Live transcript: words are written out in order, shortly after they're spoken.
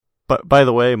But by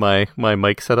the way, my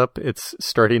mic setup, it's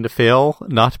starting to fail,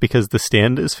 not because the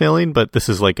stand is failing, but this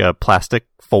is like a plastic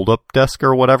fold-up desk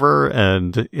or whatever,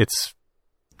 and it's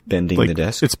bending the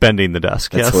desk? It's bending the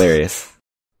desk, That's hilarious.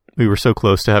 We were so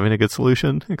close to having a good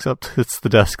solution, except it's the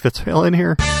desk that's failing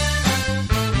here.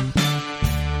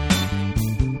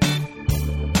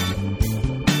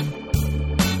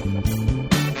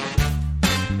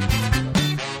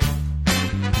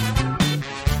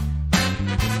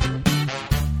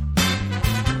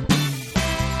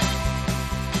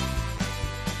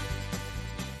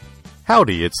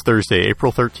 Howdy, it's Thursday,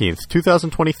 April 13th,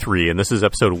 2023, and this is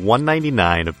episode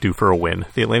 199 of Due for a Win,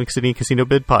 the Atlantic City Casino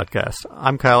Bid podcast.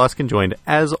 I'm Kyle Eskin, joined,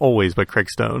 as always, by Craig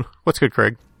Stone. What's good,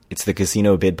 Craig? It's the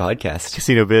Casino Bid podcast.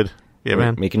 Casino Bid. Yeah, We're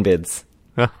man. Making bids.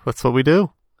 Yeah, that's what we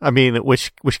do. I mean,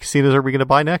 which casinos are we going to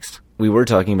buy next? We were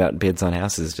talking about bids on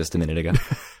houses just a minute ago.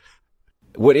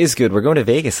 What is good? We're going to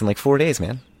Vegas in like 4 days,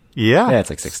 man. Yeah. Yeah, it's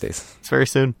like 6 days. It's very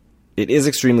soon. It is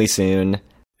extremely soon.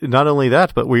 Not only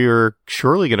that, but we are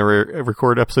surely going to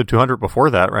record episode 200 before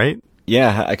that, right?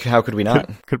 Yeah, how could we not?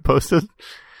 Could post it.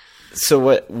 So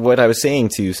what I was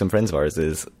saying to some friends of ours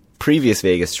is previous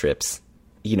Vegas trips,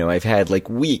 you know, I've had like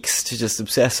weeks to just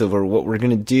obsess over what we're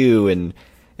going to do and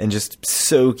just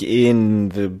soak in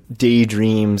the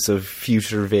daydreams of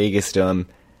future Vegasdom.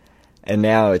 And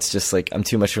now it's just like I'm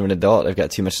too much of an adult. I've got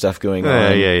too much stuff going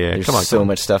on. Yeah. There's so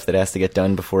much stuff that has to get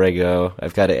done before I go.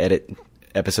 I've got to edit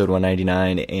episode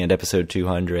 199 and episode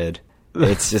 200.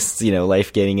 It's just, you know,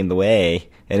 life getting in the way.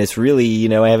 And it's really, you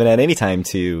know, I haven't had any time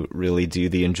to really do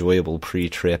the enjoyable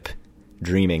pre-trip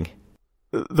dreaming.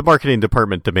 The marketing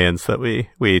department demands that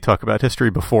we talk about history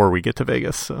before we get to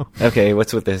Vegas. So okay,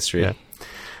 what's with the history? Yeah.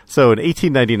 So in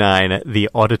 1899, the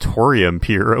Auditorium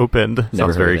Pier opened.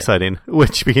 Sounds very exciting.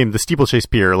 Which became the Steeplechase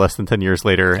Pier less than 10 years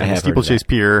later. And the Steeplechase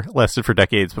Pier lasted for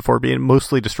decades before being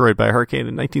mostly destroyed by a hurricane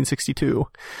in 1962.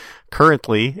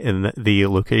 Currently, in the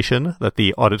location that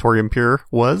the Auditorium Pier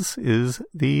is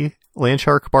the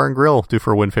Landshark Bar and Grill, Due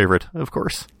for a Win favorite, of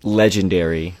course.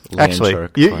 Legendary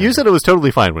Landshark. Actually, you said it was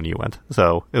totally fine when you went,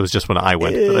 so it was just when I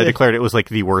went that I declared it was like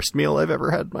the worst meal I've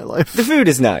ever had in my life. The food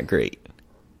is not great.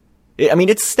 I mean,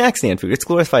 it's snack stand food. It's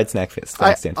glorified snack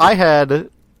stand food. I had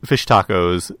fish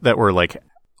tacos that were like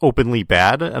openly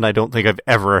bad, and I don't think I've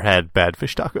ever had bad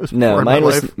fish tacos before. No, in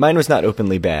mine was not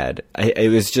openly bad. It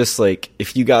was just like,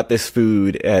 if you got this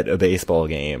food at a baseball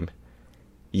game,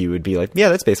 you would be like, yeah,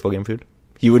 that's baseball game food.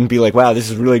 You wouldn't be like, wow,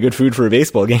 this is really good food for a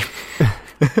baseball game.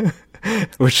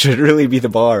 Which should really be the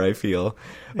bar, I feel,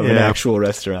 of an actual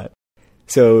restaurant.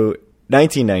 So,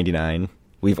 1999,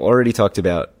 we've already talked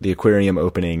about the aquarium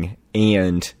opening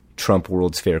and Trump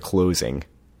World's Fair closing.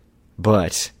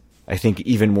 But I think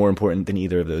even more important than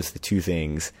either of those, the two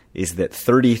things, is that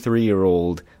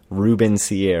 33-year-old Ruben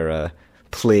Sierra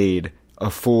played a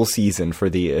full season for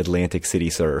the Atlantic City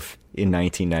Surf in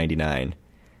 1999.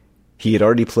 He had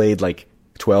already played like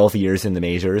 12 years in the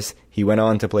majors. He went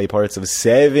on to play parts of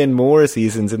 7 more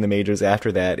seasons in the majors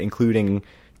after that, including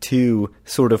 2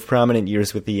 sort of prominent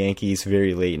years with the Yankees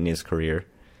very late in his career.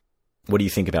 What do you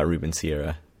think about Ruben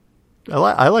Sierra?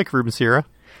 I like Ruben Sierra.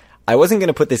 I wasn't going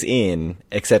to put this in,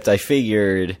 except I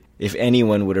figured if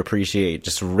anyone would appreciate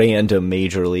just random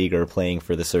major leaguer playing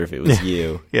for the Surf, it was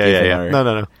you. Yeah.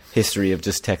 No. History of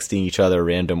just texting each other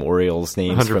random Orioles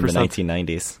names 100%. From the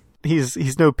 1990s.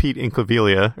 He's no Pete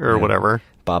Incaviglia or whatever.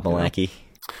 Bob Malecki.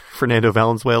 Fernando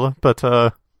Valenzuela, but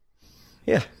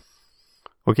yeah.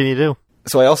 What can you do?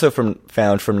 So I also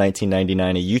found from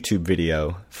 1999 a YouTube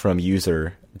video from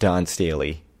user Don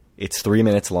Staley. It's 3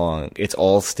 minutes long. It's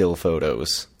all still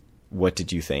photos. What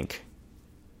did you think?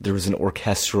 There was an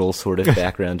orchestral sort of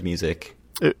background music.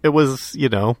 It was, you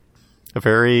know, a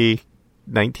very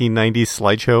 1990s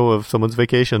slideshow of someone's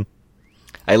vacation.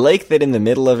 I like that in the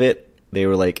middle of it, they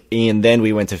were like, and then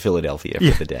we went to Philadelphia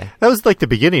for the day. That was like the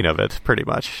beginning of it, pretty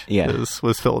much. Yeah.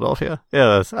 Was Philadelphia.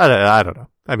 Yeah, I don't know.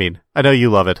 I mean, I know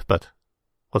you love it, but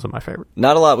wasn't my favorite.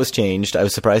 Not a lot was changed. I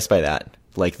was surprised by that.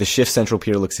 Like, the Shift Central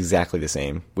Pier looks exactly the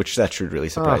same, which that should really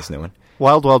surprise no one.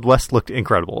 Wild Wild West looked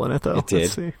incredible in it, though. It did.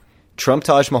 Let's see. Trump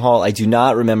Taj Mahal, I do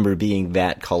not remember being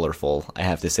that colorful, I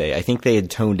have to say. I think they had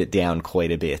toned it down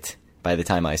quite a bit by the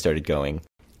time I started going.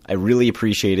 I really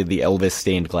appreciated the Elvis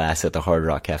stained glass at the Hard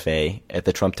Rock Cafe at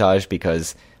the Trump Taj,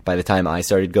 because by the time I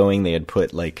started going, they had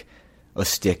put, like, a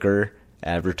sticker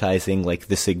advertising, like,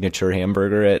 the signature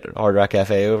hamburger at Hard Rock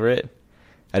Cafe over it.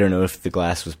 I don't know if the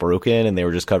glass was broken and they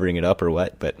were just covering it up or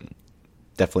what, but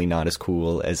definitely not as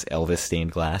cool as Elvis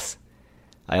stained glass.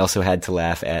 I also had to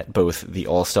laugh at both the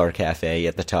All-Star Cafe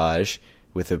at the Taj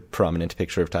with a prominent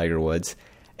picture of Tiger Woods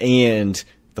and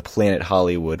the Planet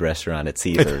Hollywood restaurant at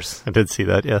Caesars. I did see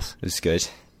that, yes. It was good.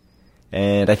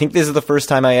 And I think this is the first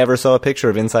time I ever saw a picture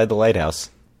of inside the lighthouse,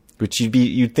 which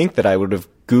you'd think that I would have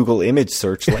Google image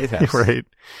searched lighthouse. Right.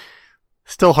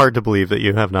 Still hard to believe that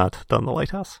you have not done the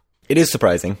lighthouse. It is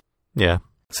surprising. Yeah.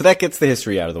 So that gets the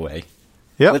history out of the way.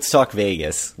 Yeah. Let's talk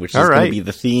Vegas, which is going to be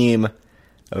the theme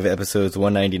of episodes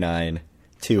 199,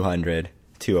 200,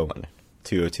 201,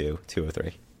 202,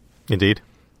 203. Indeed.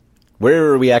 Where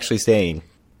are we actually staying?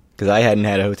 Because I hadn't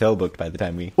had a hotel booked by the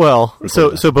time we... Well,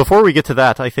 so before we get to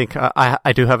that, I think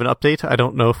I do have an update. I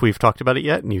don't know if we've talked about it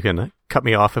yet, and you can cut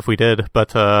me off if we did.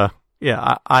 But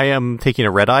yeah, I am taking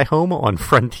a red-eye home on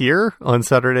Frontier on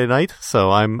Saturday night,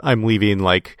 so I'm leaving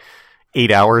like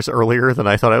 8 hours earlier than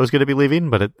I thought I was going to be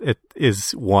leaving, but it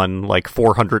is, one, like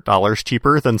 $400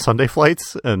 cheaper than Sunday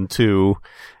flights, and two,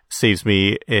 saves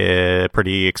me a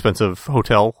pretty expensive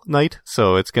hotel night,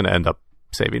 so it's going to end up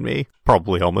saving me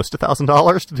probably almost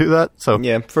 $1,000 to do that. So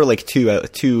yeah, for like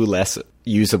two less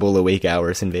usable awake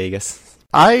hours in Vegas.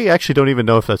 I actually don't even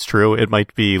know if that's true. It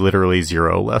might be literally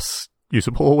 0 less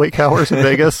usable awake hours in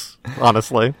Vegas,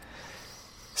 honestly.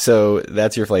 So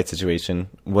that's your flight situation.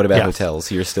 What about hotels?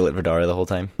 You're still at Vdara the whole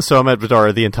time? So I'm at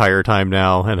Vdara the entire time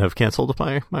now and have canceled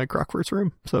my Crockford's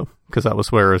room. So, because that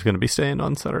was where I was going to be staying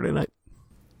on Saturday night.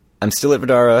 I'm still at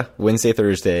Vdara Wednesday,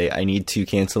 Thursday. I need to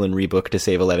cancel and rebook to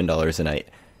save $11 a night.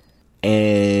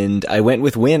 And I went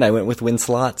with Win. I went with Win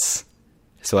Slots.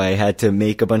 So I had to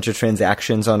make a bunch of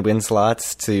transactions on Win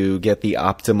Slots to get the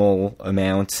optimal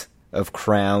amount of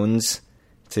crowns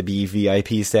to be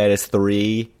VIP status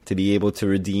 3, to be able to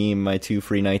redeem my 2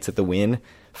 free nights at the Win,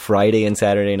 Friday and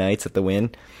Saturday nights at the Win.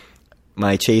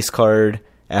 My Chase card,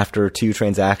 after 2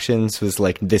 transactions, was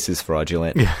like, this is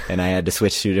fraudulent. Yeah. And I had to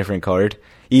switch to a different card.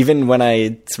 Even when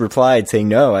I replied saying,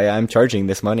 no, I'm charging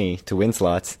this money to Win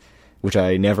Slots, which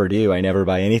I never do. I never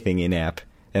buy anything in-app.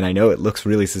 And I know it looks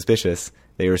really suspicious.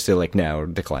 They were still like, no,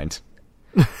 declined.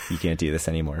 You can't do this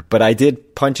anymore. But I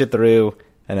did punch it through,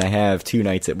 and I have 2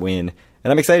 nights at Win.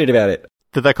 And I'm excited about it.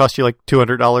 Did that cost you like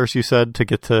 $200, you said, to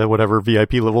get to whatever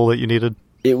VIP level that you needed?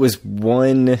 It was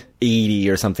 $180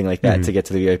 or something like that to get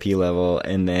to the VIP level,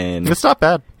 and then... It's not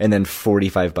bad. And then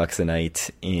 $45 a night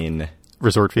in...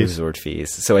 Resort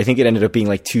fees. So I think it ended up being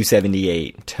like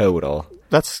 $278 total.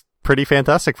 That's pretty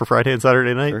fantastic for Friday and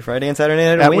Saturday night. For Friday and Saturday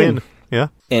night at Win. Yeah.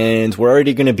 And we're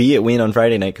already going to be at Win on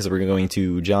Friday night because we're going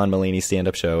to John Mulaney's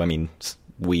stand-up show. I mean,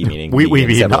 we meaning... we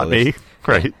mean not me.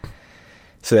 Right. Yeah.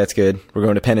 So that's good. We're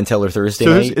going to Penn and Teller Thursday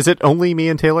night. Is it only me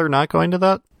and Taylor not going to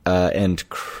that? And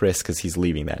Chris, because he's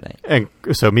leaving that night. And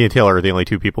so me and Taylor are the only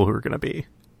 2 people who are going to be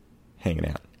hanging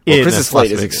out. Well, Chris's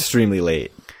flight is extremely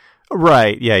late.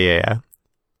 Right. Yeah.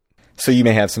 So you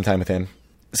may have some time with him.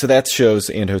 So that's shows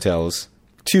and hotels.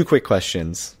 2 quick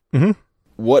questions. Mm-hmm.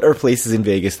 What are places in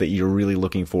Vegas that you're really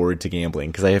looking forward to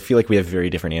gambling? Because I feel like we have very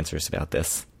different answers about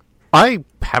this. I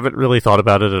haven't really thought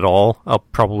about it at all. I'll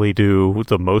probably do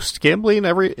the most gambling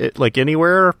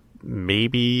anywhere,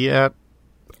 maybe at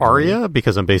Aria,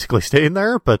 because I'm basically staying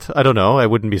there, but I don't know. I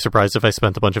wouldn't be surprised if I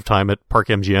spent a bunch of time at Park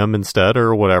MGM instead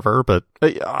or whatever, but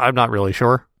I'm not really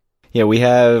sure. Yeah, we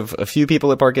have a few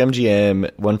people at Park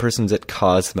MGM. 1 person's at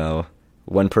Cosmo.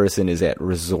 1 person is at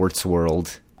Resorts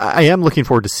World. I am looking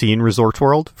forward to seeing Resorts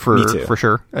World for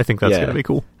sure. I think that's going to be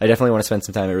cool. I definitely want to spend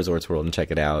some time at Resorts World and check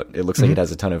it out. It looks like it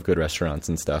has a ton of good restaurants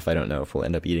and stuff. I don't know if we'll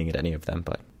end up eating at any of them,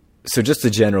 but... So just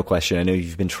a general question. I know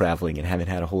you've been traveling and haven't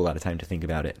had a whole lot of time to think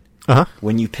about it. Uh-huh.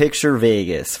 When you picture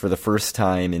Vegas for the first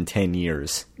time in 10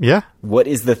 years... Yeah. What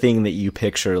is the thing that you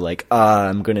picture like,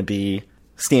 I'm going to be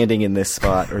standing in this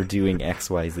spot or doing X,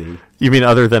 Y, Z? You mean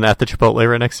other than at the Chipotle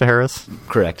right next to Harris?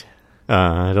 Correct.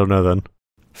 I don't know then.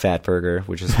 Fat Burger,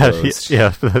 which is closed. Yeah,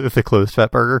 the closed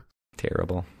Fat Burger.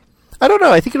 Terrible. I don't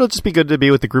know. I think it'll just be good to be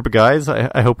with the group of guys.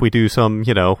 I hope we do some,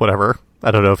 whatever.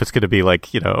 I don't know if it's going to be like,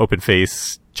 open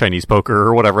face Chinese poker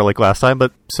or whatever like last time,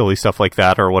 but silly stuff like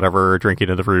that or whatever, drinking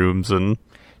in the rooms and...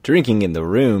 Drinking in the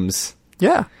rooms?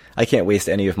 Yeah. I can't waste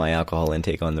any of my alcohol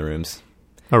intake on the rooms.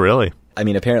 Oh, really? I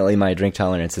mean, apparently my drink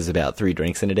tolerance is about 3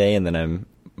 drinks in a day, and then I'm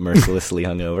mercilessly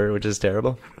hungover, which is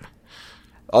terrible.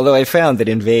 Although I found that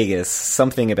in Vegas,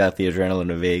 something about the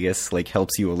adrenaline of Vegas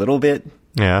helps you a little bit.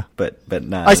 Yeah, but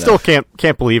not. I still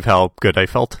can't believe how good I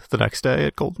felt the next day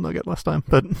at Golden Nugget last time.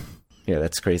 But yeah,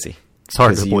 that's crazy. It's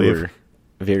hard to believe. You were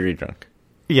very drunk.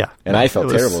 Yeah, and I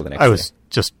felt terrible the next day. I was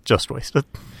just wasted.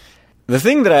 The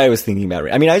thing that I was thinking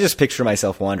about, I mean, I just picture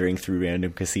myself wandering through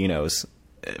random casinos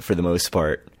for the most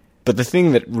part. But the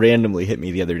thing that randomly hit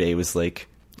me the other day was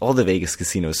all the Vegas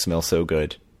casinos smell so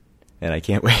good. And I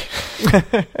can't wait. It's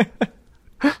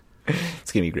going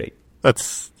to be great.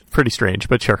 That's pretty strange,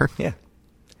 but sure. Yeah.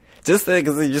 Just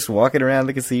because they're just walking around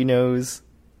the casinos.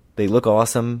 They look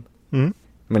awesome.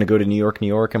 Mm-hmm. I'm going to go to New York, New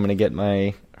York. I'm going to get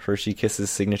my Hershey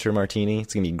Kisses signature martini.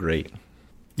 It's going to be great.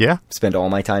 Yeah. Spend all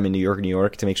my time in New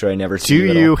York to make sure I never see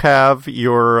you. Do you have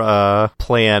your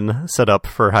plan set up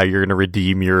for how you're going to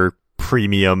redeem your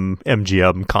premium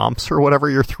MGM comps or whatever,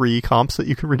 your 3 comps that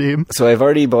you can redeem? So I've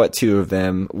already bought 2 of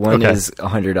them. One is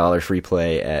 $100 free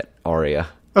play at Aria.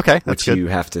 Okay, that's good. You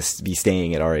have to be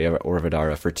staying at Aria or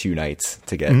Vdara for 2 nights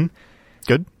to get. Mm-hmm.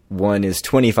 Good. One is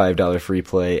 $25 free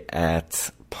play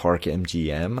at Park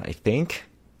MGM, I think.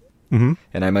 Mm-hmm.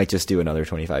 And I might just do another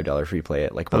 $25 free play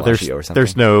at like Bellagio or something.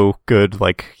 There's no good,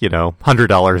 like,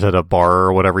 $100 at a bar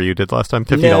or whatever you did last time,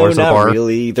 $50 at a bar. No,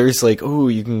 really. There's like,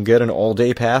 you can get an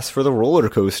all-day pass for the roller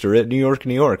coaster at New York,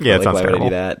 New York. Yeah, like, why terrible.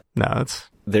 would I do that? No,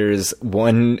 There's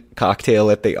one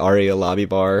cocktail at the Aria lobby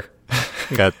bar.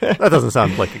 that doesn't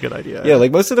sound like a good idea. Yeah,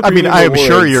 like most of the premium rewards, I'm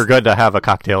sure you're good to have a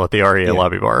cocktail at the Aria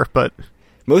lobby bar, but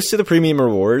most of the premium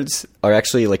rewards are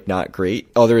actually like not great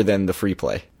other than the free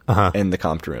play and the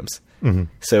comped rooms. Mm-hmm.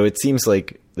 So it seems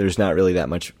like there's not really that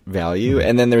much value. Mm-hmm.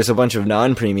 And then there's a bunch of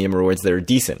non-premium rewards that are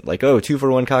decent. Like,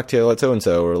 2-for-1 cocktail at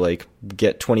so-and-so, or like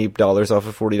get $20 off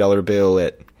a $40 bill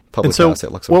at Public House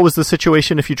at Luxor. What was the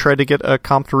situation if you tried to get a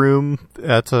comped room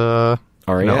at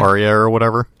Aria or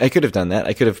whatever? I could have done that.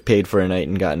 I could have paid for a night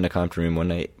and gotten a comped room one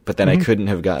night, but then I couldn't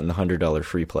have gotten the $100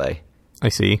 free play. I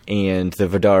see. And the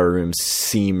Vdara rooms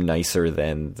seem nicer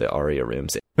than the Aria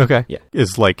rooms. Okay. Yeah.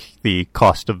 Is like the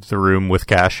cost of the room with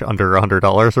cash under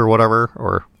 $100 or whatever,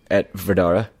 or at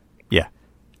Vdara? Yeah.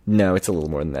 No, it's a little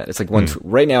more than that. It's like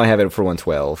right now I have it for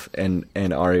 $112,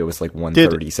 and Aria was like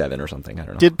 $137 or something. I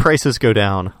don't know. Did prices go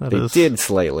down? They did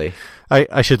slightly.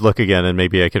 I should look again, and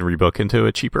maybe I can rebook into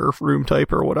a cheaper room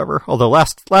type or whatever. Although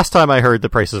last time I heard the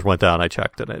prices went down, I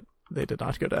checked and they did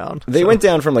not go down. They went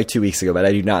down from like 2 weeks ago, but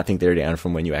I do not think they're down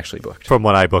from when you actually booked. From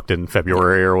when I booked in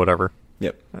February or whatever.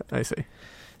 Yep. I see.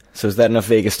 So is that enough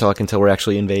Vegas talk until we're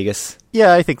actually in Vegas?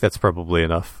 Yeah, I think that's probably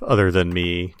enough. Other than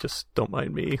me, just don't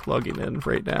mind me logging in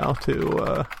right now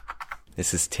to...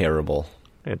 This is terrible.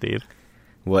 Indeed.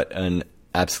 What an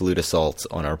absolute assault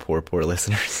on our poor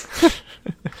listeners.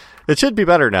 It should be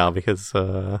better now because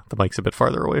the mic's a bit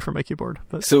farther away from my keyboard.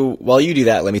 But. So while you do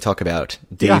that, let me talk about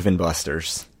Dave &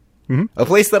 Buster's. Mm-hmm. A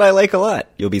place that I like a lot,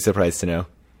 you'll be surprised to know.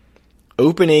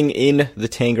 Opening in the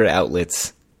Tanger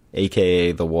Outlets,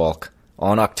 a.k.a. The Walk,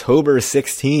 on October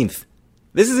 16th.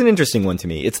 This is an interesting one to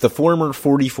me. It's the former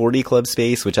 4040 Club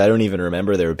space, which I don't even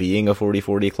remember there being a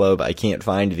 4040 Club. I can't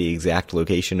find the exact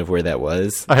location of where that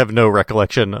was. I have no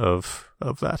recollection of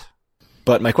that.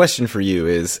 But my question for you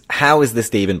is, how is this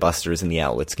Dave & Buster's in the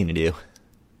Outlets going to do?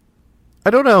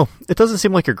 I don't know. It doesn't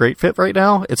seem like a great fit right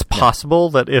now. It's possible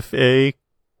that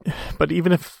but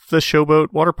even if the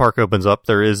Showboat water park opens up,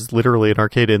 there is literally an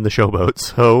arcade in the Showboat.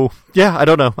 So, yeah, I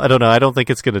don't know. I don't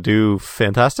think it's going to do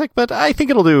fantastic, but I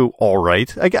think it'll do all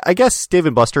right. I guess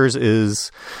Dave & Buster's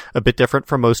is a bit different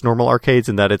from most normal arcades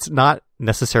in that it's not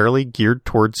necessarily geared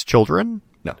towards children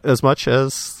as much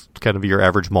as kind of your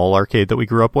average mall arcade that we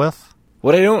grew up with.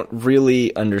 What I don't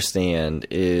really understand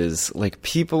is, like,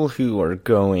 people who are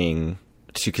going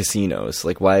to casinos,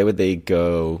 like, why would they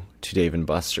go to Dave &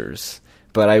 Buster's?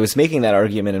 But I was making that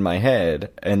argument in my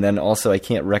head, and then also I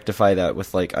can't rectify that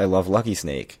with, like, I love Lucky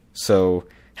Snake. So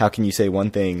how can you say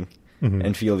one thing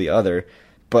and feel the other?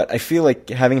 But I feel like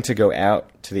having to go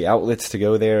out to the outlets to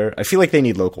go there, I feel like they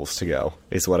need locals to go,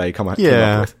 is what I came up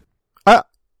with.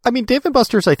 I mean, Dave &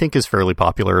 Buster's, I think, is fairly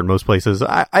popular in most places.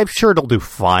 I'm sure it'll do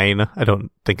fine. I don't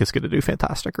think it's going to do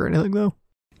fantastic or anything, though.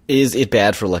 Is it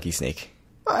bad for Lucky Snake?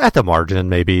 At the margin,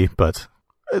 maybe, but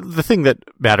the thing that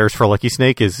matters for Lucky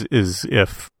Snake is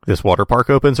if this water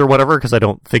park opens or whatever, because I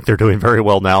don't think they're doing very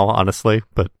well now, honestly.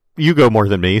 But you go more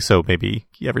than me, so maybe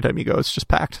every time you go, it's just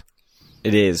packed.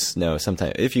 It is. No,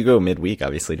 sometimes. If you go midweek,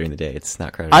 obviously, during the day, it's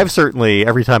not crowded. I've certainly,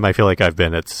 every time I feel like I've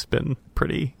been, it's been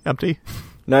pretty empty.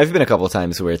 No, I've been a couple of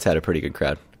times where it's had a pretty good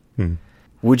crowd.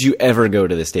 Would you ever go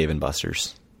to this Dave &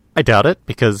 Buster's? I doubt it,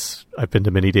 because I've been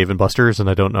to many Dave & Buster's, and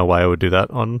I don't know why I would do that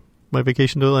on my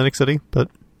vacation to Atlantic City, but...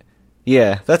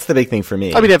 Yeah, that's the big thing for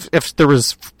me. I mean, if there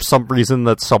was some reason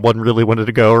that someone really wanted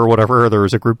to go or whatever, or there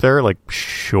was a group there, like,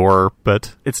 sure,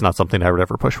 but it's not something I would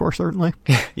ever push for, certainly.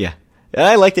 Yeah.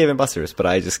 I like Dave & Buster's, but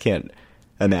I just can't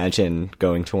imagine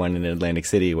going to one in Atlantic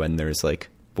City when there's, like,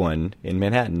 one in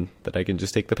Manhattan that I can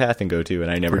just take the path and go to,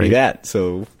 and I never do that,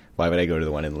 so why would I go to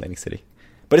the one in Atlantic City?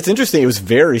 But it's interesting, it was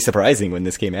very surprising when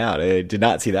this came out. I did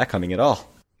not see that coming at all.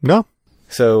 No.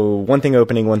 So, one thing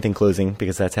opening, one thing closing,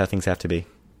 because that's how things have to be.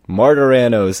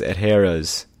 Martorano's at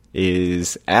Harrah's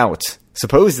is out.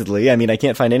 Supposedly, I mean, I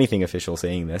can't find anything official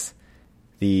saying this.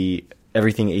 The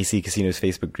Everything AC Casinos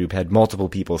Facebook group had multiple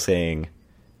people saying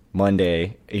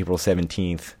Monday, April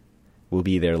 17th, will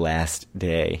be their last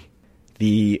day.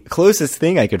 The closest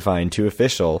thing I could find to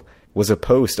official was a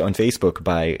post on Facebook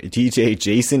by DJ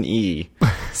Jason E.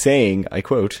 saying, I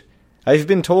quote, "I've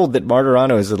been told that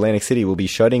Martirano's Atlantic City will be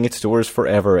shutting its doors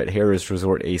forever at Harrah's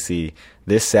Resort AC.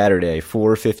 This Saturday,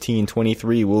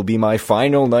 4/15/23, will be my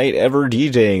final night ever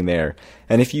DJing there.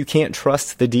 And if you can't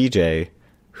trust the DJ,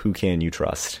 who can you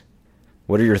trust?"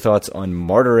 What are your thoughts on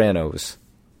Martirano's?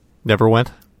 Never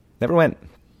went. Never went.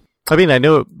 I mean, I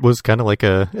know it was kind of like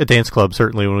a dance club,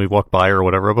 certainly when we walked by or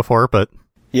whatever before, but...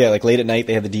 Yeah, like late at night,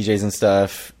 they had the DJs and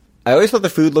stuff. I always thought the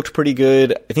food looked pretty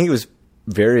good. I think it was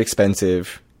very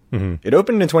expensive. Mm-hmm. It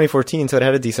opened in 2014, so it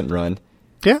had a decent run.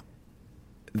 Yeah.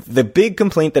 The big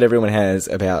complaint that everyone has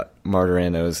about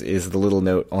Martirano's is the little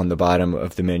note on the bottom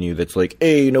of the menu that's like,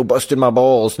 "Hey, no busting my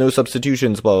balls, no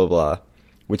substitutions, blah, blah, blah,"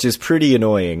 which is pretty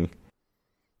annoying.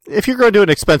 If you're going to an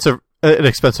expensive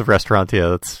restaurant, yeah,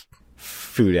 that's...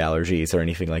 Food allergies or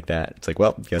anything like that. It's like,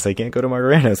 well, guess I can't go to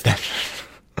Martirano's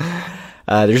then.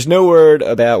 There's no word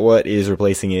about what is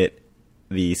replacing it.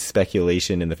 The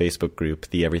speculation in the Facebook group,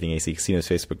 the Everything AC Casinos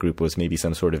Facebook group, was maybe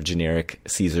some sort of generic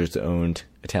Caesars-owned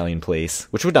Italian place,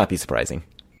 which would not be surprising.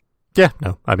 Yeah,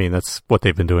 no. I mean, that's what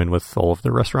they've been doing with all of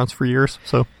their restaurants for years,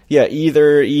 so... Yeah,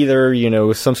 either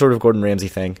some sort of Gordon Ramsay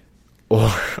thing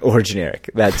or generic.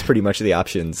 That's pretty much the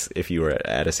options if you were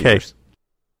at a Caesars. Okay.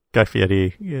 Guy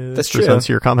Fieri that's presents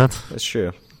true. Your comments. That's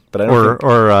true. But I don't think...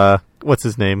 Or what's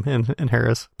his name in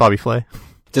Harrah's? Bobby Flay.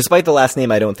 Despite the last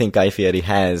name, I don't think Guy Fieri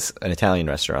has an Italian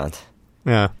restaurant.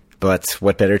 Yeah. But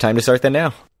what better time to start than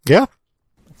now? Yeah.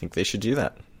 I think they should do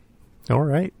that. All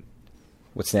right.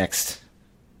 What's next?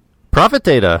 Profit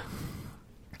data.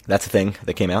 That's a thing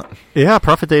that came out. Yeah,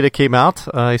 profit data came out.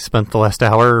 I spent the last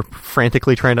hour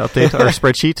frantically trying to update our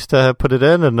spreadsheet to put it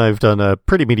in, and I've done a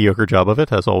pretty mediocre job of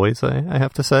it, as always, I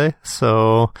have to say.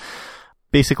 So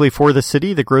basically for the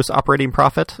city, the gross operating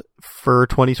profit for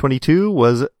 2022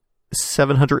 was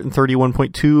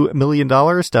 $731.2 million,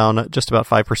 down just about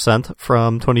 5%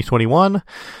 from 2021.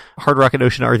 Hard Rock and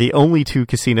Ocean are the only two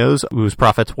casinos whose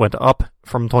profits went up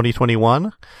from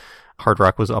 2021. Hard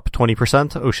Rock was up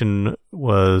 20%. Ocean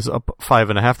was up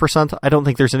 5.5%. I don't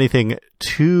think there's anything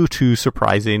too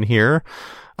surprising here.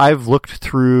 I've looked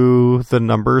through the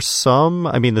numbers some.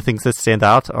 I mean, the things that stand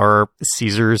out are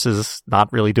Caesars is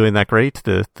not really doing that great.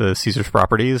 The Caesars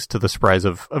properties, to the surprise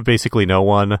of basically no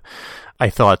one.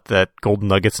 I thought that Golden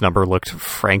Nugget's number looked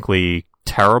frankly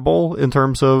terrible in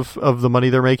terms of the money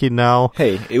they're making now.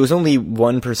 Hey, it was only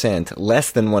 1%,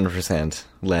 less than 1%,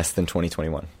 less than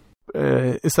 2021.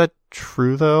 Is that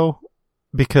true, though?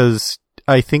 Because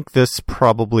I think this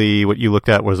probably, what you looked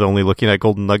at was only looking at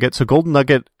Golden Nugget. So Golden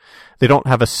Nugget, they don't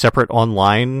have a separate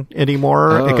online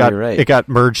anymore. Oh, you're right. It got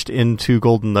merged into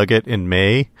Golden Nugget in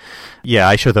May. Yeah,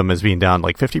 I show them as being down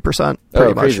like 50%.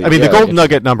 Pretty much. Crazy. I mean, the Golden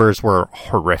Nugget numbers were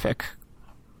horrific.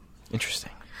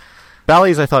 Interesting.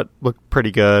 Bally's, I thought, looked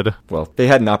pretty good. Well, they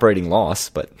had an operating loss,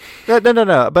 but...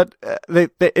 No. But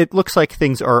it looks like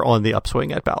things are on the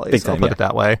upswing at Bally's. I'll put it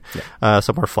that way. Yeah.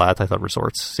 Some were flat. I thought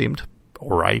resorts seemed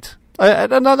all right.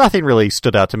 Nothing really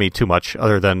stood out to me too much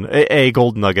other than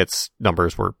Golden Nuggets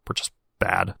numbers were just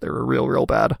bad. They were real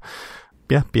bad.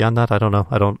 Yeah, beyond that, I don't know.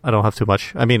 I don't have too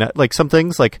much. I mean, like some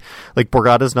things like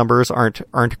Borgata's numbers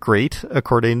aren't great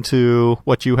according to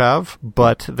what you have,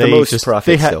 but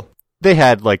they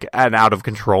had like an out of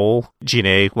control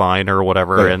G&A line or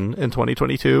whatever in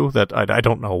 2022 that I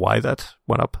don't know why that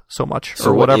went up so much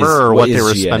or whatever, what they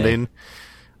were G&A? Spending.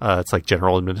 It's like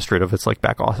general administrative. It's like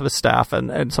back office staff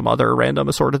and some other random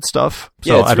assorted stuff.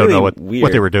 So yeah, I don't know what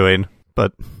they were doing,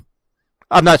 but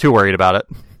I'm not too worried about it.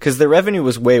 Because the revenue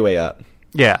was way up.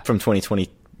 Yeah. From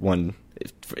 2021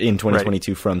 in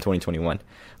 2022 from 2021.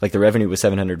 Like the revenue was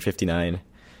 759.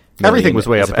 Everything was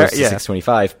way up.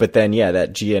 625, but then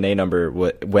that G&A number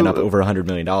went up over $100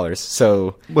 million.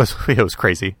 So it was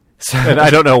crazy. And I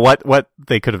don't know what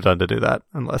they could have done to do that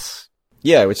unless.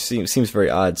 Yeah, which seems very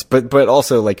odd. But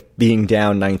also like being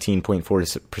down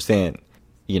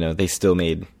 19.4%, they still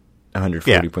made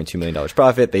 $140.2 million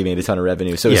profit. They made a ton of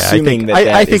revenue. So assuming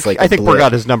I think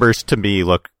Borgata's numbers to me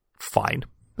look fine.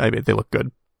 I mean, they look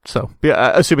good. So,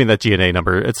 assuming that G&A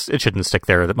number, it shouldn't stick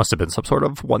there. That must have been some sort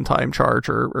of one-time charge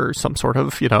or some sort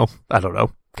of, I don't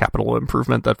know, capital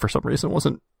improvement that for some reason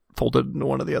wasn't folded into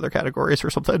one of the other categories or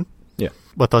something. Yeah.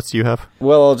 What thoughts do you have?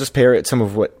 Well, I'll just parrot some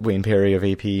of what Wayne Perry of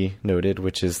AP noted,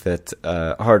 which is that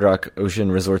Hard Rock,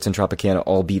 Ocean, Resorts, and Tropicana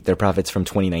all beat their profits from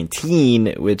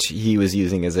 2019, which he was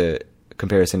using as a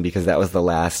comparison because that was the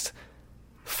last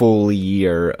full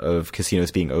year of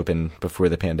casinos being open before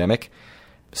the pandemic.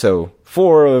 So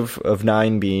 4 of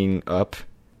 9 being up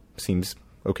seems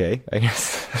okay, I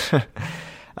guess.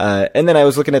 And then I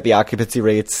was looking at the occupancy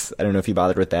rates. I don't know if you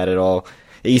bothered with that at all.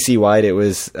 AC-wide, it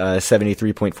was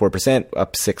 73.4%,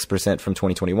 up 6% from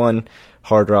 2021.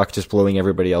 Hard Rock just blowing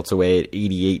everybody else away at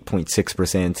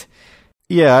 88.6%.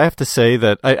 Yeah, I have to say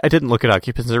that I didn't look at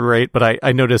occupancy rate, but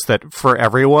I noticed that for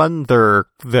everyone, their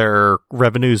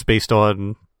revenues based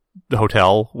on the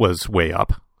hotel was way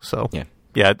up. So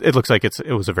yeah, it looks like it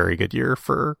was a very good year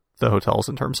for the hotels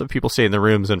in terms of people staying in the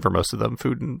rooms, and for most of them,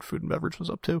 food and beverage was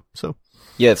up too. So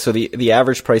yeah, so the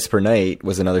average price per night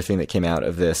was another thing that came out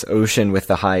of this. Ocean with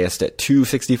the highest at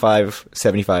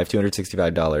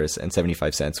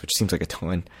 $265.75, which seems like a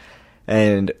ton.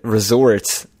 And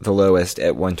Resorts, the lowest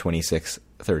at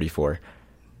 $126.34,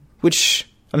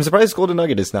 which I'm surprised Golden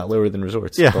Nugget is not lower than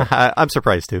Resorts. Yeah, I'm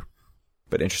surprised too.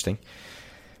 But interesting.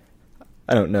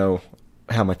 I don't know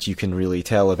how much you can really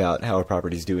tell about how a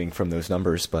property's doing from those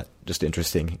numbers, but just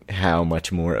interesting how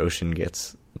much more Ocean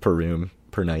gets per room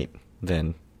per night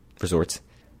than Resorts.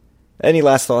 Any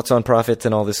last thoughts on profits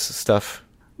and all this stuff?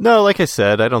 No, like I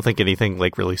said, I don't think anything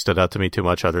like really stood out to me too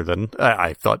much, other than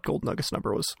I thought Golden Nugget's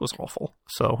number was awful.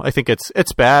 So I think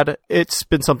it's bad. It's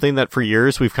been something that for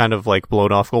years we've kind of like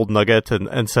blown off Golden Nugget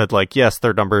and said like, yes,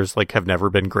 their numbers like have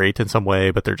never been great in some way,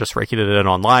 but they're just raking it in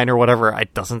online or whatever.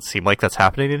 It doesn't seem like that's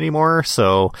happening anymore.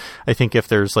 So I think if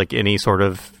there's like any sort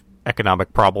of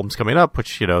economic problems coming up,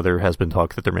 which, you know, there has been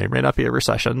talk that there may not be a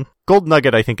recession, Golden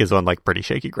Nugget I think is on like pretty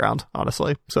shaky ground,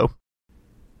 honestly. So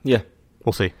yeah.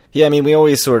 We'll see. Yeah, I mean, we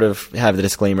always sort of have the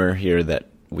disclaimer here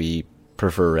that we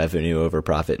prefer revenue over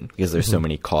profit because there's so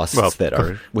many costs that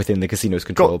are within the casino's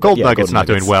control. Golden Nugget's not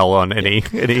doing well on any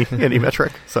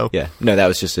metric. So yeah, no, that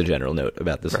was just a general note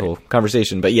about this whole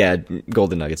conversation. But yeah,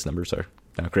 Golden Nugget's numbers are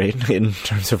not great in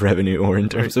terms of revenue or in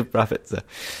terms of profit. So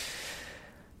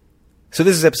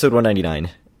this is episode 199.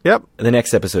 Yep. The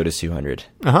next episode is 200.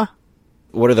 Uh-huh.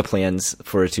 What are the plans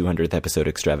for a 200th episode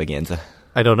extravaganza?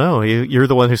 I don't know. You're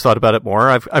the one who's thought about it more.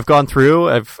 I've gone through.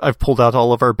 I've pulled out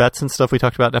all of our bets and stuff we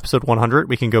talked about in episode 100.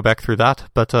 We can go back through that.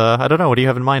 But I don't know. What do you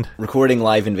have in mind? Recording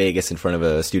live in Vegas in front of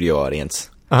a studio audience.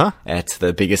 Uh-huh. At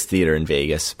the biggest theater in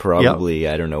Vegas. Probably,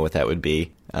 I don't know what that would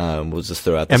be. We'll just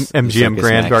throw out this MGM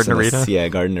Grand Garden Arena. Yeah,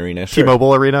 Garden Arena. Sure.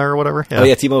 T-Mobile Arena or whatever. Yeah. Oh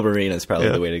yeah, T-Mobile Arena is probably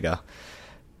the way to go.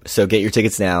 So get your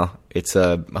tickets now. It's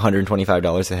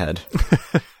 $125 a head.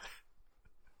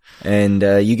 And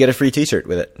you get a free t-shirt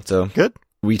with it. So good.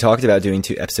 We talked about doing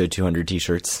episode 200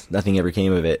 t-shirts. Nothing ever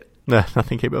came of it. Nah,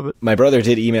 nothing came of it. My brother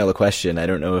did email a question. I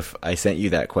don't know if I sent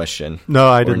you that question. No,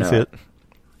 I didn't see it.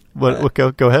 What?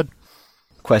 Go ahead.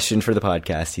 Question for the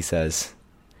podcast. He says,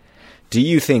 do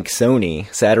you think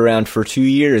Sony sat around for 2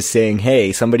 years saying,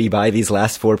 hey, somebody buy these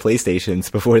last 4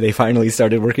 PlayStations before they finally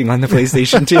started working on the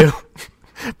PlayStation 2?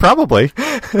 Probably.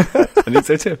 I think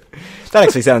so too. That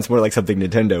actually sounds more like something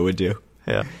Nintendo would do.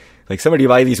 Yeah. Like, somebody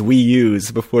buy these Wii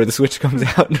U's before the Switch comes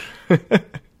out.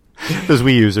 Those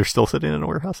Wii U's are still sitting in a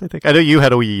warehouse, I think. I know you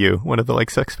had a Wii U, one of the,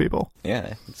 6 people.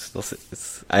 Yeah.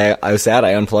 I was sad.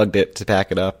 I unplugged it to pack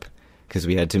it up because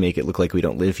we had to make it look like we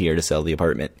don't live here to sell the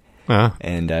apartment. Uh-huh.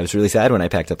 And I was really sad when I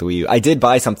packed up the Wii U. I did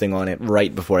buy something on it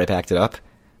right before I packed it up.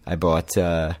 I bought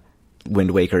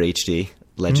Wind Waker HD,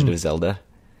 Legend of Zelda,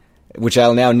 which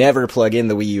I'll now never plug in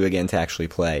the Wii U again to actually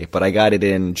play. But I got it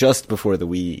in just before the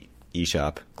Wii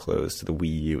eShop closed, the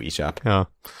Wii U eShop. Oh.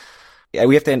 Yeah,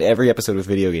 we have to end every episode with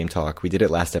video game talk. We did it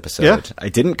last episode. Yeah. I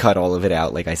didn't cut all of it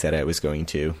out like I said I was going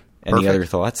to. Any other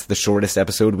thoughts? The shortest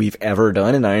episode we've ever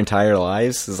done in our entire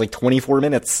lives is like 24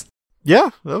 minutes. Yeah,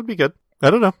 that would be good. I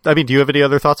don't know. I mean, do you have any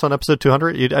other thoughts on episode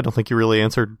 200? I don't think you really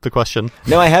answered the question.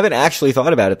 No, I haven't actually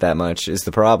thought about it that much is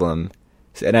the problem.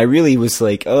 And I really was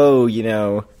like, oh,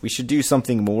 we should do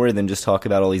something more than just talk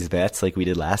about all these bets like we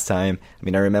did last time. I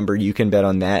mean, I remember You Can Bet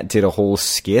on That did a whole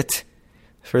skit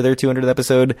for their 200th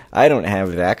episode. I don't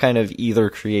have that kind of either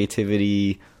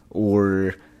creativity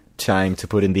or time to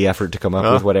put in the effort to come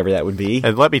up with whatever that would be.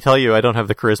 And let me tell you, I don't have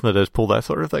the charisma to pull that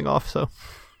sort of thing off, so.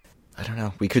 I don't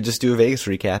know. We could just do a Vegas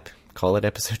recap. Call it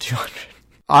episode 200.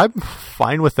 I'm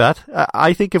fine with that.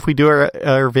 I think if we do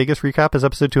our Vegas recap as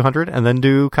episode 200 and then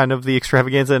do kind of the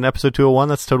extravaganza in episode 201,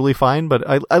 that's totally fine. But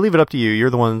I leave it up to you. You're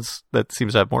the ones that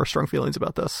seems to have more strong feelings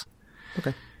about this.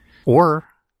 Okay. Or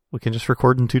we can just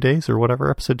record in 2 days or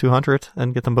whatever, episode 200,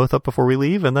 and get them both up before we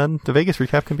leave. And then the Vegas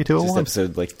recap can be 201. Just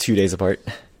episode 2 days apart.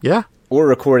 Yeah. Or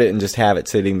record it and just have it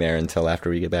sitting there until after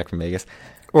we get back from Vegas.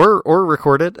 Or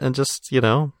record it and just,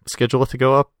 schedule it to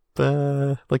go up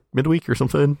midweek or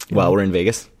something. While we're in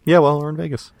Vegas? Yeah, while we're in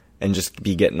Vegas. And just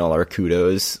be getting all our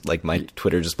kudos, like my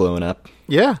Twitter just blowing up.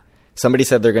 Yeah. Somebody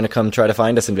said they're going to come try to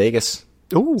find us in Vegas.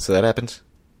 Ooh. So that happened.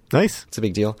 Nice. It's a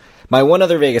big deal. My one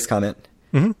other Vegas comment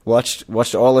Mm-hmm.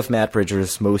 Watched all of Matt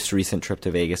Bridger's most recent trip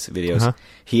to Vegas videos. Uh-huh.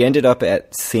 He ended up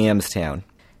at Sam's Town.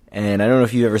 And I don't know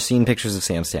if you've ever seen pictures of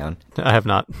Sam's Town. I have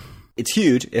not. It's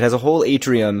huge. It has a whole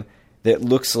atrium that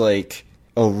looks like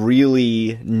a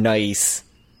really nice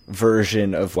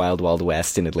version of Wild Wild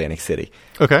West in Atlantic City.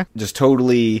 Okay. Just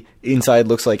totally inside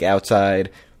looks like outside.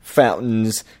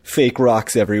 Fountains, fake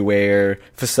rocks everywhere,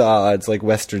 facades, like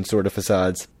Western sort of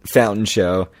facades. Fountain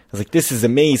show. I was like, this is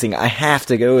amazing. I have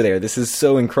to go there. This is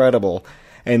so incredible.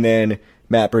 And then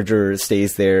Matt Bridger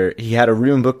stays there. He had a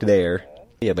room booked there.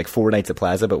 He had like 4 nights at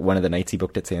Plaza, but one of the nights he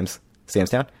booked at Sam's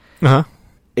Town. Uh-huh.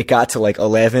 It got to like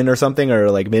 11 or something,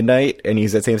 or like midnight, and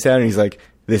he's at Sam's Town, and he's like,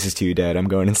 this is too dead. I'm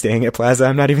going and staying at Plaza.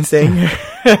 I'm not even staying here.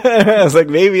 I was like,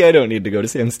 maybe I don't need to go to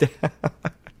Sam's Town.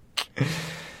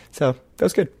 So, that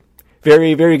was good.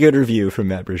 Very, very good review from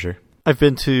Matt Bridger. I've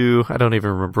been to, I don't even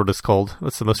remember what it's called.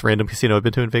 What's the most random casino I've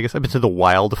been to in Vegas? I've been to the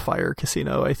Wildfire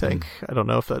Casino, I think. I don't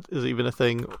know if that is even a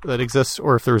thing that exists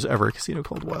or if there was ever a casino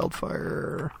called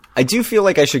Wildfire. I do feel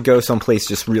like I should go someplace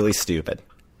just really stupid.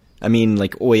 I mean,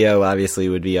 like, Oyo obviously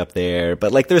would be up there,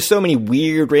 but, like, there's so many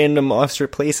weird, random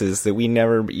off-strip places that we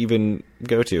never even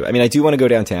go to. I mean, I do want to go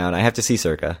downtown. I have to see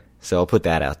Circa, so I'll put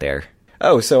that out there.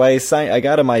 Oh, so I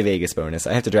got a My Vegas bonus.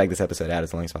 I have to drag this episode out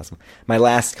as long as possible. My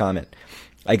last comment.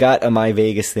 I got a My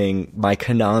Vegas thing, My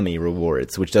Konami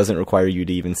Rewards, which doesn't require you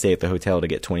to even stay at the hotel to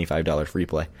get $25 free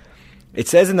play. It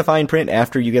says in the fine print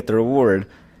after you get the reward,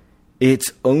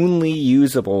 it's only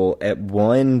usable at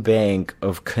one bank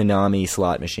of Konami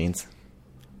slot machines.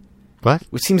 What?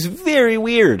 Which seems very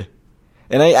weird.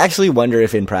 And I actually wonder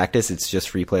if in practice it's just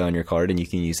free play on your card and you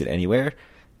can use it anywhere.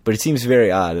 But it seems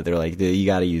very odd that they're like, you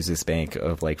got to use this bank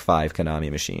of like 5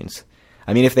 Konami machines.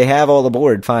 I mean, if they have all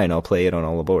aboard, fine, I'll play it on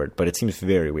all aboard. But it seems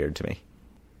very weird to me.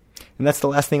 And that's the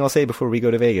last thing I'll say before we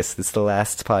go to Vegas. That's the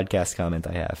last podcast comment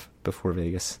I have before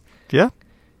Vegas. Yeah,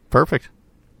 perfect.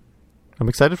 I'm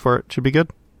excited for it. Should be good.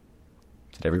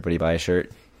 Did everybody buy a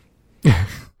shirt?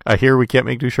 I hear we can't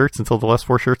make new shirts until the last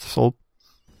 4 shirts are sold.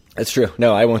 That's true.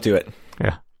 No, I won't do it.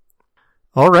 Yeah.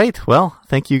 All right. Well,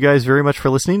 thank you guys very much for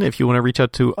listening. If you want to reach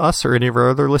out to us or any of our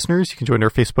other listeners, you can join our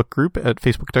Facebook group at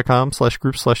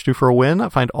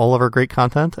facebook.com/group/DoForAWin. Find all of our great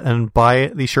content and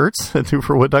buy the shirts at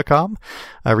DoForWin.com.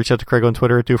 Reach out to Craig on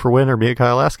Twitter at DoForWin or me at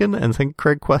Kyle Askin, and send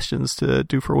Craig questions to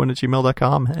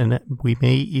DoForWin@gmail.com, and we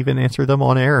may even answer them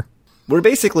on air. We're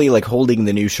basically like holding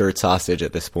the new shirts hostage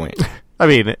at this point. I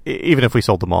mean, even if we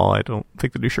sold them all, I don't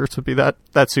think the new shirts would be that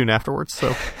soon afterwards,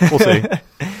 so we'll see.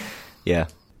 Yeah.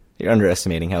 You're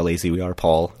underestimating how lazy we are,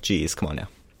 Paul. Jeez, come on now.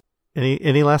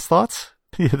 Any last thoughts?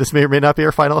 This may or may not be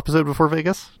our final episode before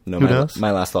Vegas. No,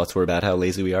 my last thoughts were about how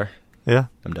lazy we are. Yeah.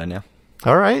 I'm done now.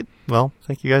 All right. Well,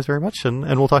 thank you guys very much, and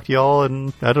we'll talk to you all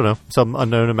in, I don't know, some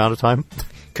unknown amount of time.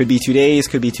 Could be 2 days,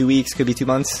 could be 2 weeks, could be 2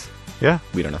 months. Yeah.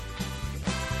 We don't know.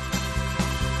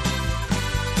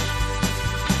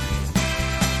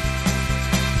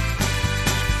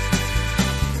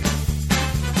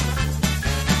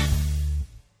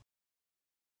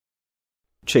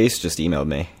 Chase just emailed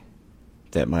me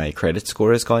that my credit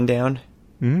score has gone down.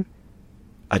 Mm-hmm.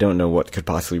 I don't know what could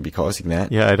possibly be causing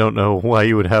that. Yeah, I don't know why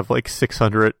you would have like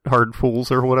 600 hard pulls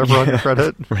or whatever on your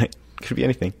credit. Right. Could be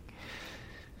anything.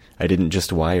 I didn't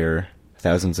just wire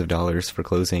thousands of dollars for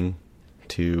closing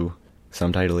to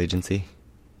some title agency.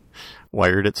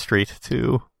 Wired it straight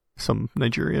to some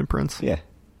Nigerian prince. Yeah.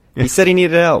 He said he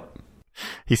needed help.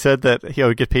 He said that he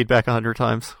would get paid back 100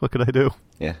 times. What could I do?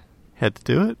 Yeah. Had to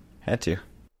do it. Had to.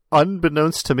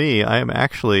 Unbeknownst to me, I am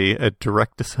actually a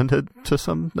direct descendant to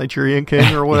some Nigerian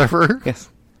king or whatever. Yes.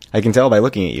 I can tell by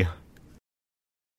looking at you.